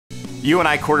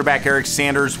UNI quarterback Eric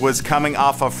Sanders was coming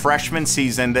off a freshman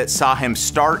season that saw him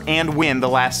start and win the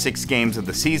last 6 games of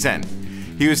the season.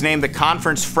 He was named the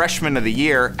Conference Freshman of the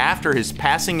Year after his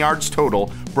passing yards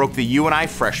total broke the UNI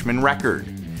freshman record.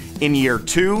 In year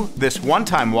 2, this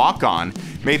one-time walk-on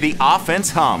made the offense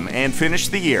hum and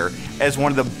finished the year as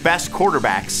one of the best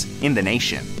quarterbacks in the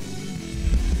nation.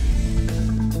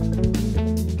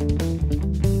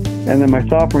 And then my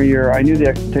sophomore year, I knew the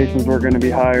expectations were going to be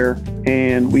higher,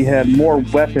 and we had more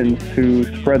weapons to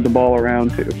spread the ball around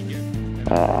to.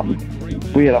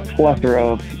 We had a plethora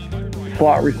of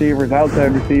slot receivers,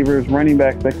 outside receivers, running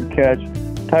backs that could catch,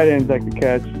 tight ends that could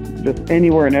catch, just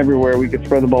anywhere and everywhere we could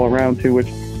spread the ball around to, which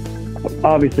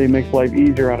obviously makes life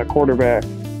easier on a quarterback.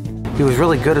 He was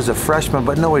really good as a freshman,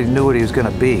 but nobody knew what he was going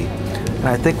to be. And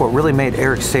I think what really made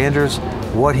Eric Sanders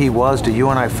what he was to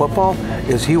UNI football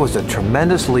is he was a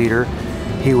tremendous leader.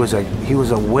 He was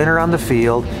a winner on the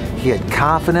field. He had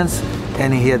confidence,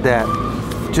 and he had that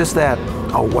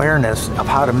awareness of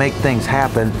how to make things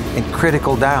happen in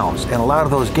critical downs. And a lot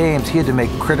of those games, he had to make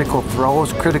critical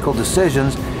throws, critical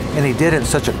decisions, and he did it in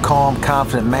such a calm,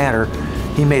 confident manner.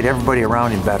 He made everybody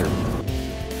around him better.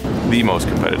 The most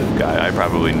competitive guy I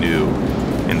probably knew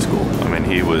in school. I mean,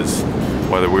 he was,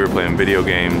 whether we were playing video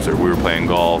games or we were playing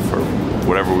golf or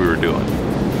whatever we were doing,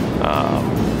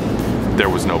 there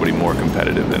was nobody more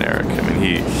competitive than Eric. I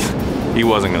mean, he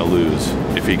wasn't going to lose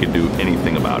if he could do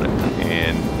anything about it,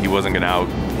 and he wasn't going to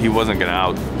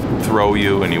out throw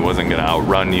you, and he wasn't going to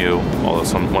outrun you. Although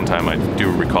one time I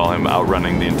do recall him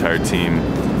outrunning the entire team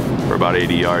for about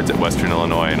 80 yards at Western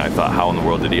Illinois, and I thought, how in the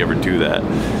world did he ever do that?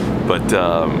 But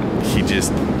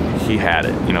he had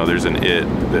it. You know, there's an it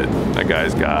that a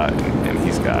guy's got, and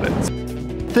he's got it.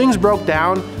 Things broke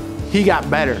down, he got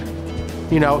better.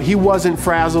 You know, he wasn't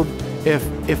frazzled.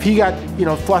 If he got,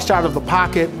 flushed out of the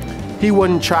pocket, he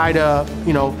wouldn't try to,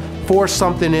 force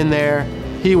something in there.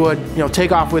 He would,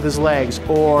 take off with his legs,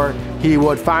 or he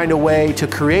would find a way to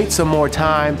create some more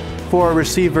time for a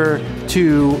receiver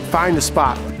to find a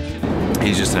spot.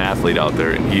 He's just an athlete out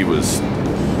there, and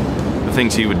the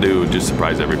things he would do would just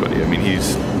surprise everybody. I mean,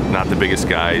 he's not the biggest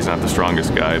guy, he's not the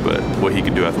strongest guy, but what he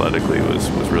could do athletically was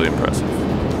really impressive.